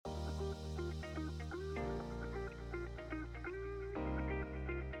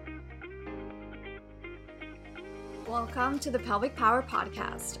Welcome to the Pelvic Power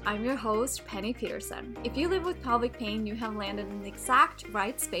Podcast. I'm your host, Penny Peterson. If you live with pelvic pain, you have landed in the exact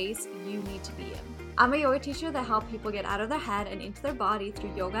right space you need to be in. I'm a yoga teacher that helps people get out of their head and into their body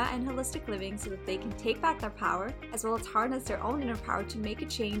through yoga and holistic living so that they can take back their power, as well as harness their own inner power to make a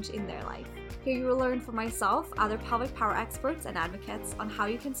change in their life. Here you will learn from myself, other pelvic power experts and advocates on how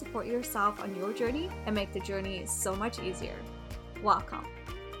you can support yourself on your journey and make the journey so much easier. Welcome.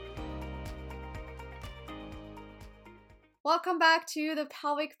 Welcome back to the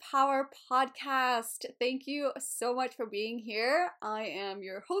Pelvic Power Podcast. Thank you so much for being here. I am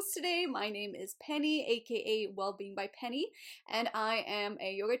your host today. My name is Penny, aka Wellbeing by Penny, and I am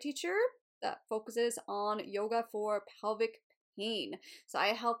a yoga teacher that focuses on yoga for pelvic pain. So I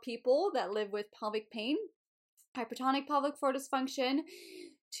help people that live with pelvic pain, hypertonic pelvic floor dysfunction,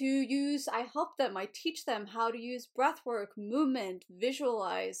 I help them, I teach them how to use breath work, movement,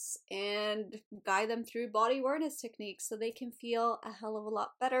 visualize, and guide them through body awareness techniques so they can feel a hell of a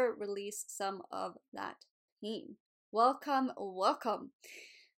lot better, release some of that pain. Welcome.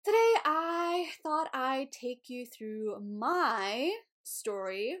 Today I thought I'd take you through my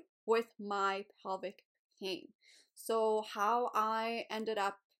story with my pelvic pain. So how I ended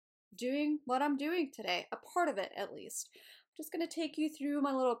up doing what I'm doing today, a part of it at least. I'm just going to take you through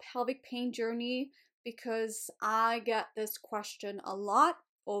my little pelvic pain journey because I get this question a lot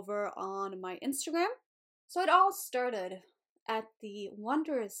over on my Instagram. So it all started at the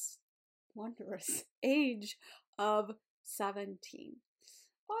wondrous age of 17.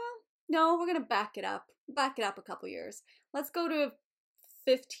 Well, no, we're going to back it up a couple years. Let's go to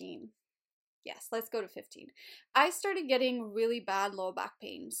 15. Yes, let's go to 15. I started getting really bad low back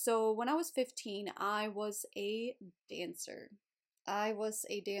pain. So when I was 15, I was a dancer. I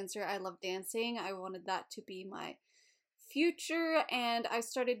love dancing. I wanted that to be my future. And I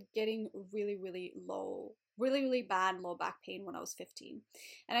started getting really bad low back pain when I was 15.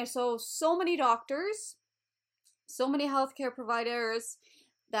 And I saw so many doctors, so many healthcare providers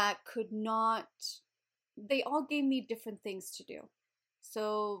that they all gave me different things to do.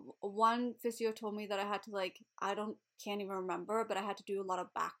 So one physio told me that I had to can't even remember, but I had to do a lot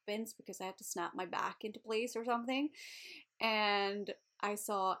of back bends because I had to snap my back into place or something. And I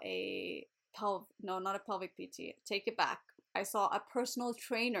saw not a pelvic PT, take it back. I saw a personal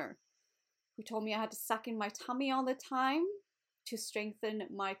trainer who told me I had to suck in my tummy all the time to strengthen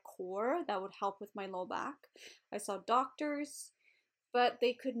my core. That would help with my low back. I saw doctors, but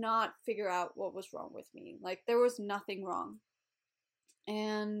they could not figure out what was wrong with me. Like there was nothing wrong.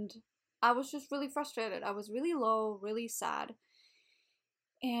 And I was just really frustrated. I was really low, really sad.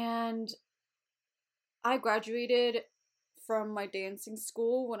 And I graduated from my dancing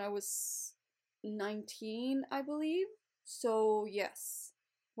school when I was 19, I believe. So yes,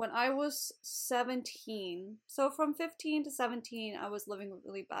 when I was 17, so from 15 to 17, I was living with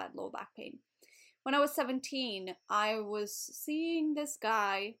really bad low back pain. When I was 17, I was seeing this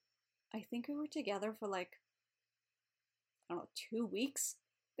guy. I think we were together for 2 weeks.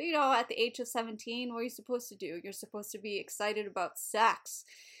 But at the age of 17, what are you supposed to do? You're supposed to be excited about sex.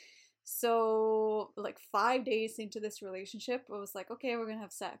 So 5 days into this relationship, it was like, okay, we're gonna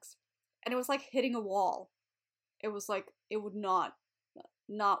have sex. And it was like hitting a wall. It was like, it would not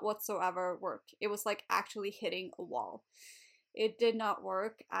whatsoever work. It was like actually hitting a wall. It did not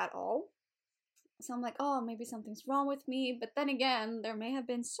work at all. So I'm like, oh, maybe something's wrong with me. But then again, there may have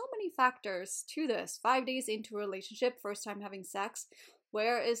been so many factors to this. 5 days into a relationship, first time having sex.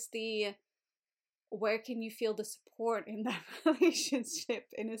 Where can you feel the support in that relationship,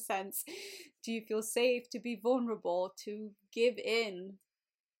 in a sense? Do you feel safe to be vulnerable, to give in?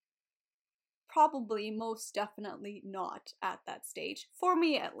 Probably, most definitely not at that stage. For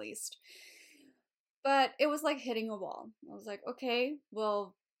me, at least. But it was like hitting a wall. I was like, okay,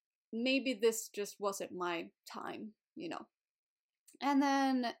 well, maybe this just wasn't my time, And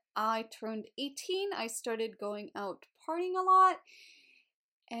then I turned 18. I started going out partying a lot.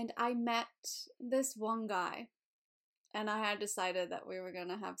 And I met this one guy. And I had decided that we were going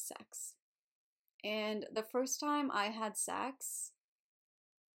to have sex. And the first time I had sex,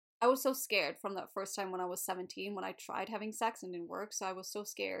 I was so scared from that first time when I was 17, when I tried having sex and didn't work. So I was so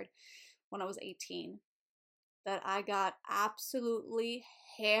scared when I was 18 that I got absolutely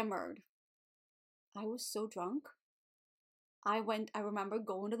hammered. I was so drunk. I remember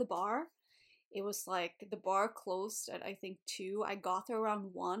going to the bar. It was like the bar closed at I think 2. I got there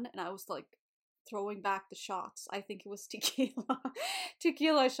around 1 and I was like throwing back the shots. I think it was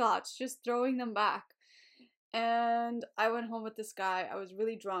tequila shots, just throwing them back. And I went home with this guy. I was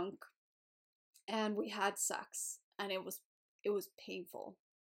really drunk and we had sex and it was painful.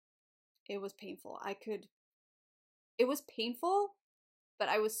 It was painful. it was painful, but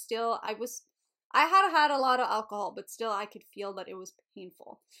I had a lot of alcohol, but still I could feel that it was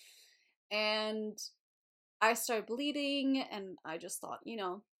painful. And I started bleeding, and I just thought,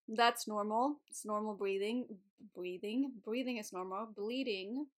 that's normal. It's normal breathing. Breathing is normal.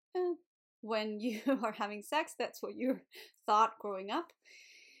 Bleeding, when you are having sex, that's what you thought growing up.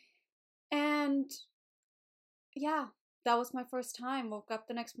 And yeah, that was my first time. Woke up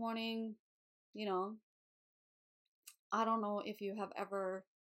the next morning, I don't know if you have ever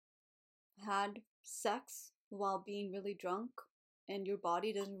had sex while being really drunk and your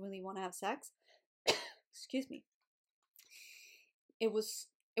body doesn't really want to have sex. Excuse me. It was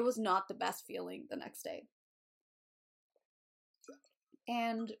not the best feeling the next day.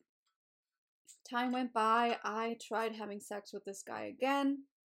 And time went by. I tried having sex with this guy again.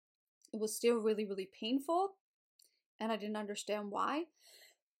 It was still really, really painful, and I didn't understand why.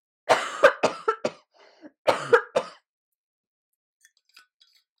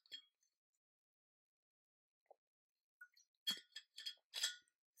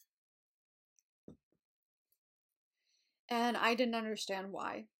 And I didn't understand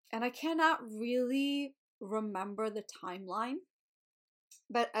why. And I cannot really remember the timeline,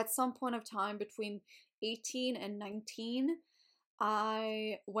 but at some point of time between 18 and 19,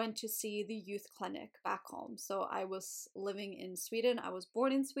 I went to see the youth clinic back home. So I was living in Sweden. I was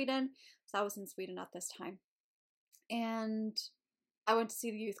born in Sweden, so I was in Sweden at this time. And I went to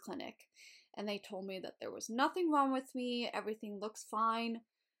see the youth clinic, and they told me that there was nothing wrong with me. Everything looks fine.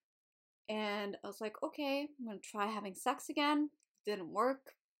 And I was like, okay, I'm going to try having sex again. Didn't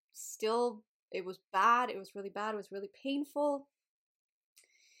work. Still, it was bad. It was really bad. It was really painful.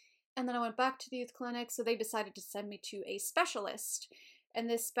 And then I went back to the youth clinic, so they decided to send me to a specialist. And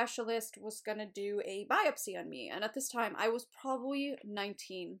this specialist was going to do a biopsy on me. And at this time, I was probably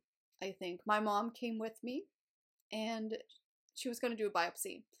 19, I think. My mom came with me, and she was going to do a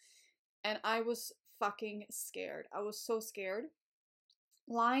biopsy. And I was fucking scared. I was so scared.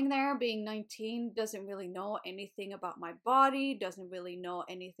 Lying there, being 19, doesn't really know anything about my body, doesn't really know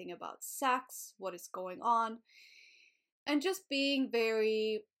anything about sex, what is going on. And just being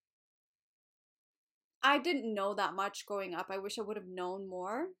very... I didn't know that much growing up. I wish I would have known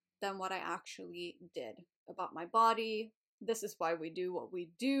more than what I actually did about my body. This is why we do what we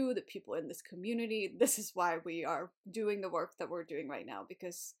do, the people in this community. This is why we are doing the work that we're doing right now,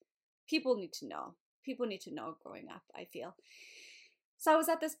 because people need to know. People need to know growing up, I feel. So I was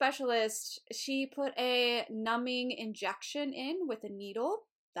at the specialist. She put a numbing injection in with a needle.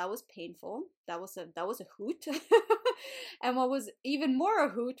 That was painful. That was a hoot. And what was even more a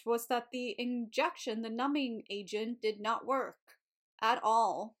hoot was that the injection, the numbing agent, did not work at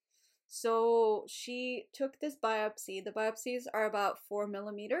all. So she took this biopsy. The biopsies are about 4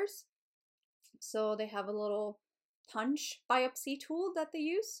 millimeters. So they have a little punch biopsy tool that they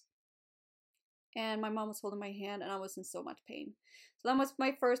use. And my mom was holding my hand, and I was in so much pain. So that was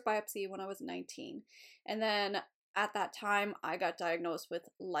my first biopsy when I was 19. And then at that time, I got diagnosed with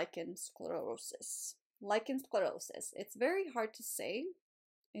lichen sclerosis. Lichen sclerosis. It's very hard to say.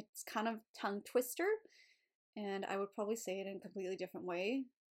 It's kind of tongue twister, and I would probably say it in a completely different way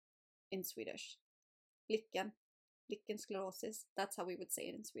in Swedish. Lichen sclerosis. That's how we would say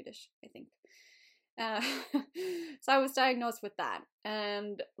it in Swedish, I think. So I was diagnosed with that.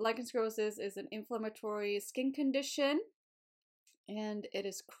 And lichen sclerosis is an inflammatory skin condition, and it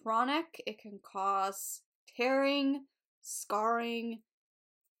is chronic. It can cause tearing, scarring,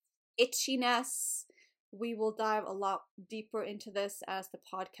 itchiness. We will dive a lot deeper into this as the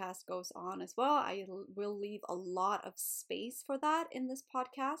podcast goes on as well. I will leave a lot of space for that in this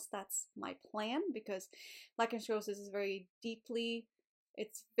podcast. That's my plan, because lichen sclerosis is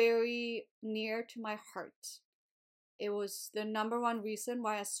it's very near to my heart. It was the number one reason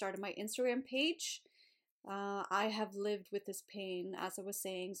why I started my Instagram page. I have lived with this pain, as I was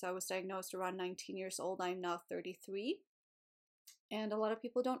saying. So I was diagnosed around 19 years old. I'm now 33. And a lot of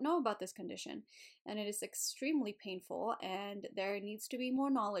people don't know about this condition. And it is extremely painful, and there needs to be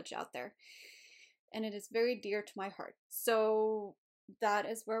more knowledge out there. And it is very dear to my heart. So that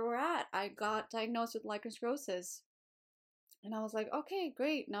is where we're at. I got diagnosed with lichen sclerosis. And I was like, okay,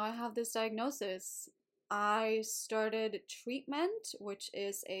 great. Now I have this diagnosis. I started treatment, which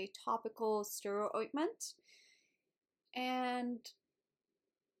is a topical steroid ointment. And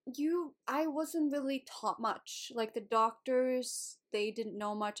I wasn't really taught much. Like, the doctors, they didn't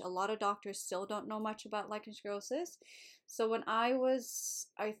know much. A lot of doctors still don't know much about lichen sclerosis. So when I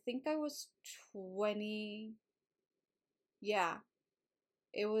think I was 20, yeah,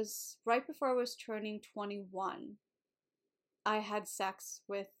 it was right before I was turning 21. I had sex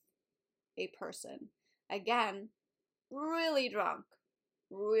with a person. Again, really drunk,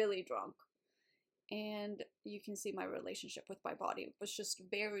 really drunk. And you can see my relationship with my body was just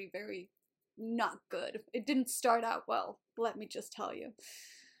very, very not good. It didn't start out well, let me just tell you.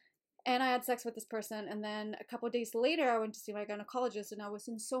 And I had sex with this person, and then a couple of days later, I went to see my gynecologist, and I was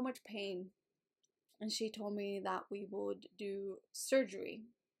in so much pain. And she told me that we would do surgery.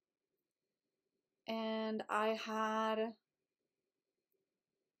 And I had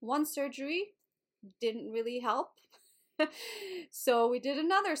one surgery, didn't really help. So we did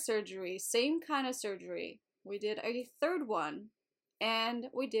another surgery, same kind of surgery. We did a third one, and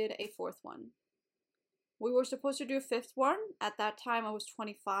we did a fourth one. We were supposed to do a fifth one. At that time, I was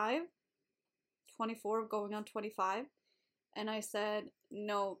 25, 24, going on 25. And I said,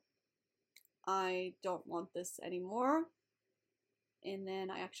 no, I don't want this anymore. And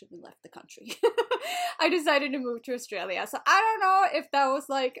then I actually left the country. I decided to move to Australia. So I don't know if that was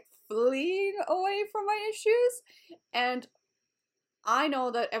like fleeing away from my issues. And I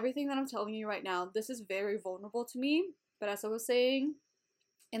know that everything that I'm telling you right now, this is very vulnerable to me. But as I was saying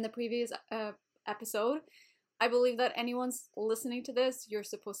in the previous episode, I believe that anyone's listening to this, you're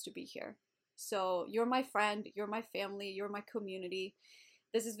supposed to be here. So you're my friend, you're my family, you're my community.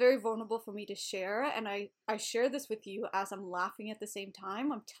 This is very vulnerable for me to share, and I share this with you as I'm laughing at the same time.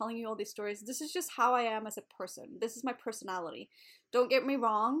 I'm telling you all these stories. This is just how I am as a person. This is my personality. Don't get me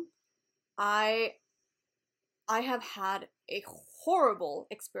wrong. I have had a horrible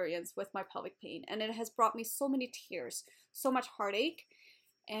experience with my pelvic pain, and it has brought me so many tears, so much heartache,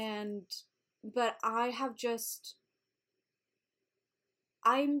 but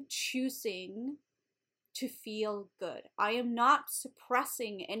I'm choosing to feel good. I am not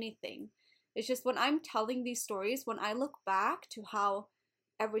suppressing anything. It's just when I'm telling these stories, when I look back to how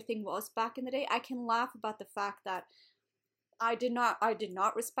everything was back in the day, I can laugh about the fact that I did not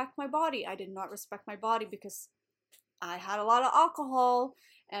respect my body. I did not respect my body because I had a lot of alcohol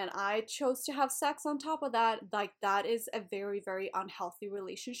and I chose to have sex on top of that. Like, that is a very, very unhealthy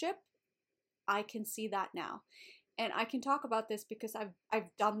relationship. I can see that now. And I can talk about this because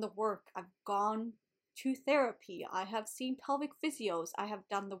I've done the work. I've gone to therapy. I have seen pelvic physios. I have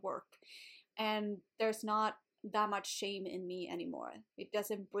done the work. And there's not that much shame in me anymore. It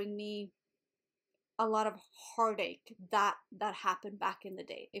doesn't bring me a lot of heartache that happened back in the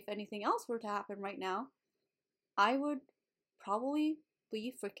day. If anything else were to happen right now, I would probably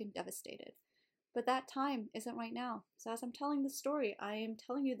be freaking devastated. But that time isn't right now. So as I'm telling this story, I am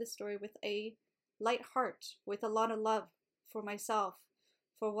telling you this story with a light heart, with a lot of love for myself,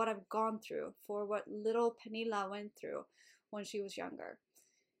 for what I've gone through, for what little Penila went through when she was younger.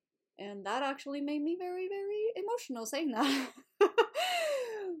 And that actually made me very, very emotional saying that.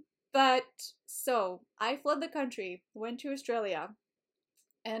 But so I fled the country, went to Australia,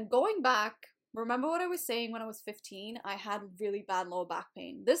 and going back, remember what I was saying when I was 15? I had really bad low back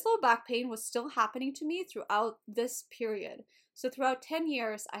pain. This low back pain was still happening to me throughout this period. So throughout 10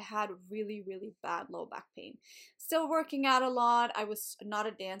 years, I had really, really bad low back pain. Still working out a lot. I was not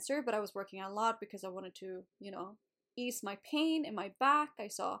a dancer, but I was working out a lot because I wanted to, ease my pain in my back. I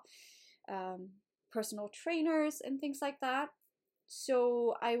saw personal trainers and things like that.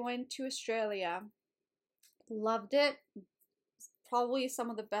 So I went to Australia. Loved it. Probably some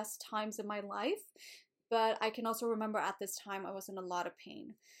of the best times in my life. But I can also remember at this time I was in a lot of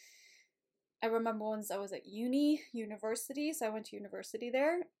pain. I remember once I was at university, so I went to university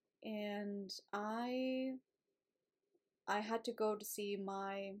there, and I had to go to see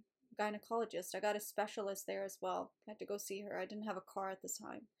my gynecologist. I got a specialist there as well. I had to go see her. I didn't have a car at this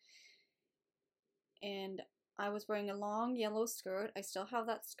time. And I was wearing a long yellow skirt. I still have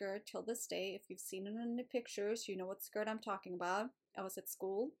that skirt till this day. If you've seen it in the pictures, you know what skirt I'm talking about. I was at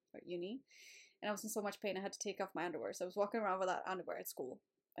school, or uni, and I was in so much pain I had to take off my underwear. So I was walking around without underwear at school,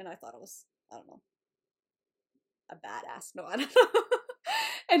 and I thought it was, I don't know, a badass. No, I don't know.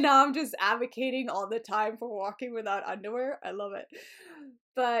 And now I'm just advocating all the time for walking without underwear. I love it.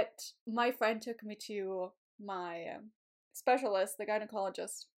 But my friend took me to my specialist, the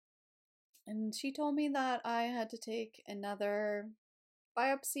gynecologist, and she told me that I had to take another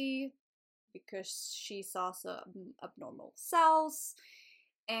biopsy because she saw some abnormal cells,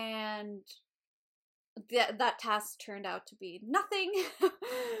 and that test turned out to be nothing,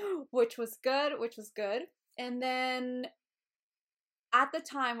 which was good. And then at the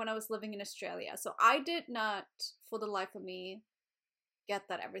time when I was living in Australia, so I did not, for the life of me, get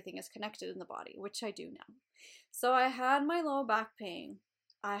that everything is connected in the body, which I do now. So I had my low back pain.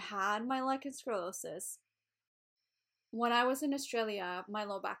 I had my lichen sclerosis. When I was in Australia, my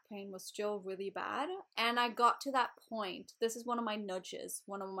low back pain was still really bad. And I got to that point. This is one of my nudges.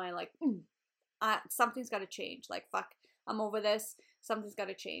 One of my something's got to change. Like, fuck, I'm over this. Something's got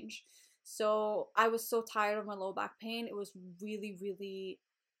to change. So I was so tired of my low back pain. It was really, really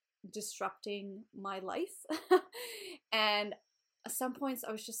disrupting my life. And at some points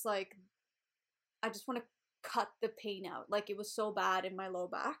I was just like, I just want to cut the pain out. Like, it was so bad in my low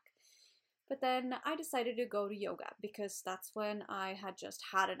back. But then I decided to go to yoga because that's when I had just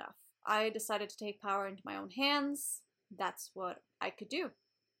had enough. I decided to take power into my own hands. That's what I could do.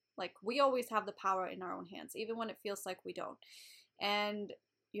 Like, we always have the power in our own hands, even when it feels like we don't. And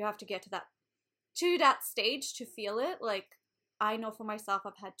you have to get to that stage to feel it. Like, I know for myself,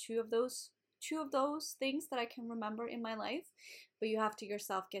 I've had two of those things that I can remember in my life. But you have to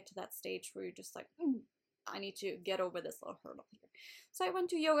yourself get to that stage where you're just like, I need to get over this little hurdle here. So I went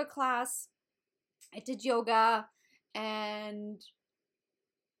to yoga class. I did yoga, and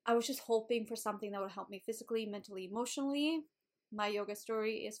I was just hoping for something that would help me physically, mentally, emotionally. My yoga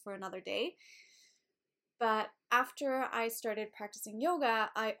story is for another day. But after I started practicing yoga,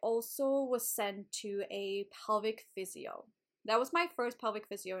 I also was sent to a pelvic physio. That was my first pelvic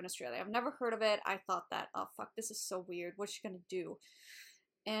physio in Australia. I've never heard of it. I thought that, oh fuck, this is so weird. What's she gonna do?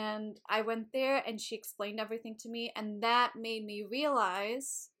 And I went there and she explained everything to me, and that made me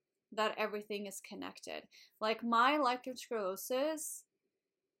realize that everything is connected. Like, my lichen sclerosis,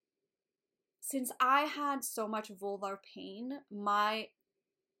 since I had so much vulvar pain, my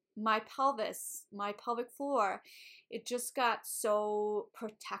pelvis, my pelvic floor, it just got so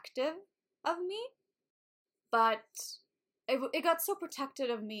protective of me. But it got so protected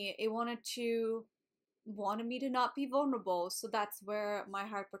of me, it wanted me to not be vulnerable. So that's where my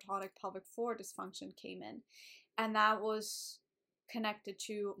hypertonic pelvic floor dysfunction came in. And that was connected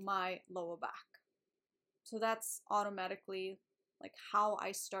to my lower back. So that's automatically like how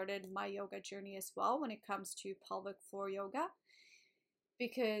I started my yoga journey as well when it comes to pelvic floor yoga.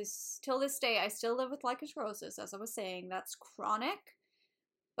 Because till this day, I still live with lichen sclerosis, as I was saying. That's chronic.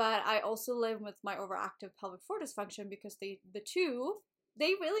 But I also live with my overactive pelvic floor dysfunction because the two,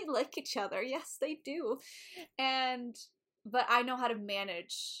 they really like each other. Yes, they do. But I know how to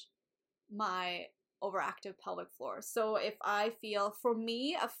manage my overactive pelvic floor. So if I feel, for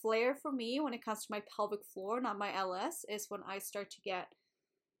me, a flare for me when it comes to my pelvic floor, not my LS, is when I start to get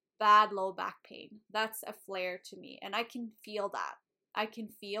bad low back pain. That's a flare to me, and I can feel that. I can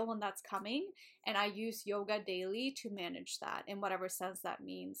feel when that's coming, and I use yoga daily to manage that in whatever sense that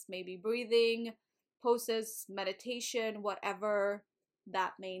means. Maybe breathing, poses, meditation, whatever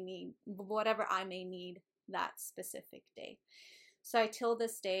that may need, whatever I may need that specific day. So I, till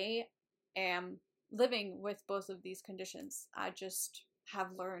this day, am living with both of these conditions. I just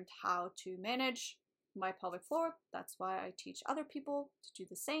have learned how to manage my pelvic floor. That's why I teach other people to do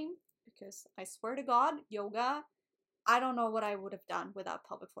the same, because I swear to God, yoga, I don't know what I would have done without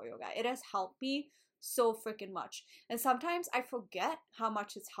pelvic floor yoga. It has helped me so freaking much. And sometimes I forget how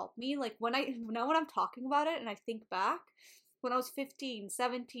much it's helped me. Like, when I'm talking about it and I think back, when I was 15,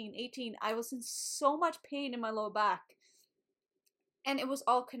 17, 18, I was in so much pain in my lower back. And it was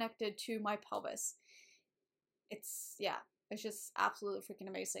all connected to my pelvis. It's just absolutely freaking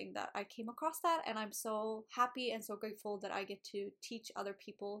amazing that I came across that, and I'm so happy and so grateful that I get to teach other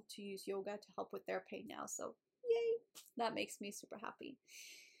people to use yoga to help with their pain now. So yay, that makes me super happy.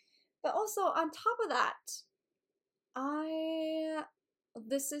 But also, on top of that, I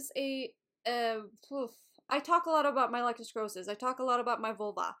talk a lot about my lichen sclerosis. I talk a lot about my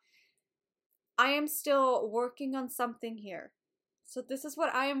vulva. I am still working on something here. So this is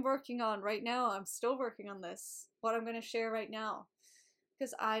what I am working on right now. I'm still working on this, what I'm going to share right now.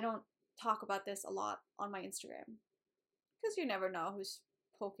 Because I don't talk about this a lot on my Instagram. Because you never know who's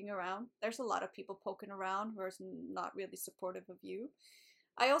poking around. There's a lot of people poking around who are not really supportive of you.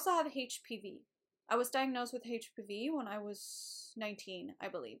 I also have HPV. I was diagnosed with HPV when I was 19, I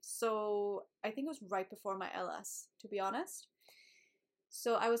believe. So I think it was right before my LS, to be honest.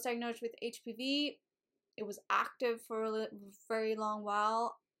 So I was diagnosed with HPV. It was active for a very long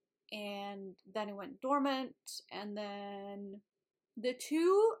while, and then it went dormant, and then the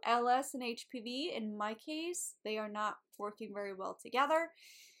two, LS and HPV, in my case, they are not working very well together.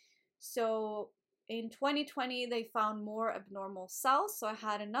 So in 2020, they found more abnormal cells, so I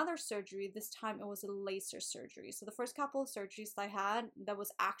had another surgery. This time it was a laser surgery. So the first couple of surgeries I had, that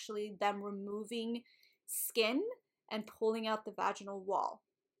was actually them removing skin and pulling out the vaginal wall.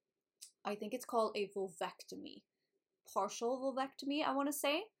 I think it's called a vulvectomy. Partial vulvectomy, I want to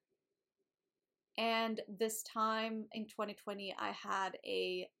say. And this time in 2020, I had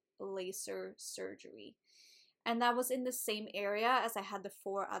a laser surgery. And that was in the same area as I had the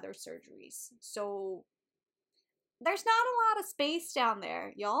 4 other surgeries. So there's not a lot of space down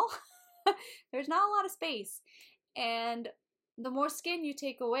there, y'all. There's not a lot of space. And the more skin you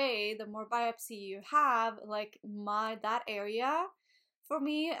take away, the more biopsy you have, like that area for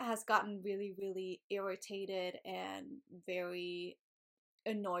me has gotten really, really irritated and very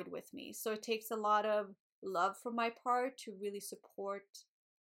annoyed with me. So it takes a lot of love from my part to really support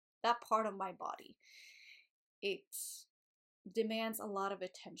that part of my body. It demands a lot of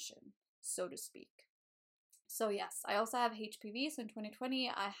attention, so to speak. So yes, I also have HPV. So in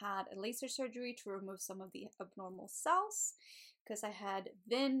 2020, I had a laser surgery to remove some of the abnormal cells because I had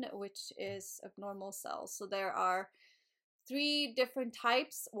VIN, which is abnormal cells. So there are 3 different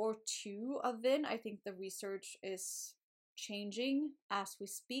types or 2 of VIN. I think the research is changing as we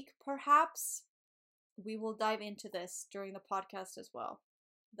speak, perhaps. We will dive into this during the podcast as well.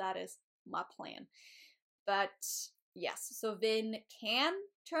 That is my plan. But yes, so VIN can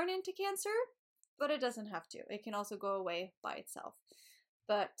turn into cancer, but it doesn't have to. It can also go away by itself.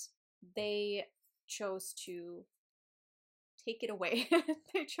 But they chose to take it away.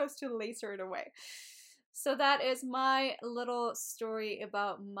 They chose to laser it away. So that is my little story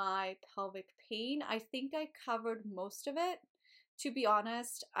about my pelvic pain. I think I covered most of it. To be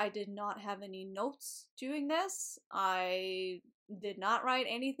honest, I did not have any notes doing this. I did not write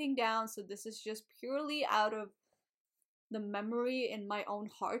anything down, so this is just purely out of the memory in my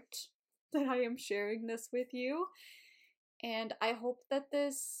own heart that I am sharing this with you. And I hope that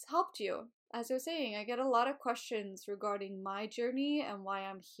this helped you. As I was saying, I get a lot of questions regarding my journey and why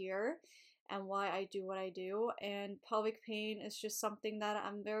I'm here and why I do what I do. And pelvic pain is just something that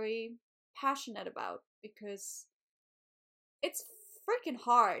I'm very passionate about because it's freaking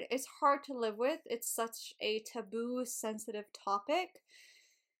hard. It's hard to live with. It's such a taboo, sensitive topic.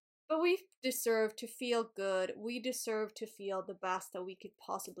 But we deserve to feel good. We deserve to feel the best that we could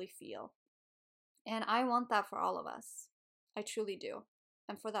possibly feel. And I want that for all of us. I truly do.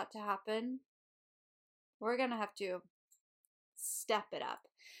 And for that to happen, we're gonna have to step it up.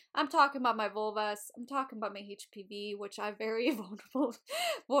 I'm talking about my vulvas. I'm talking about my HPV, which I very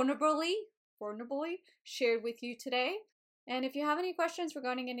vulnerably shared with you today. And if you have any questions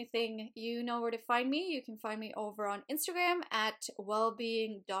regarding anything, you know where to find me. You can find me over on Instagram at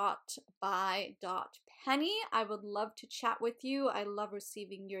wellbeing.by.penny. I would love to chat with you. I love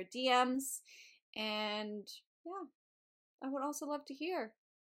receiving your DMs. And yeah, I would also love to hear,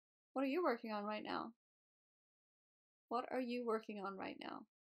 what are you working on right now? What are you working on right now?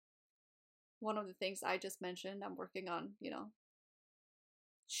 One of the things I just mentioned, I'm working on,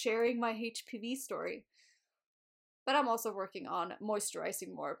 sharing my HPV story. But I'm also working on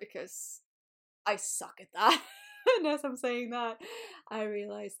moisturizing more because I suck at that. And as I'm saying that, I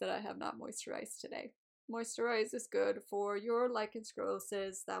realize that I have not moisturized today. Moisturize is good for your lichen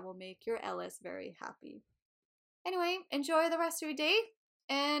sclerosis. That will make your LS very happy. Anyway, enjoy the rest of your day,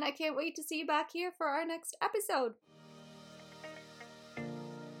 and I can't wait to see you back here for our next episode.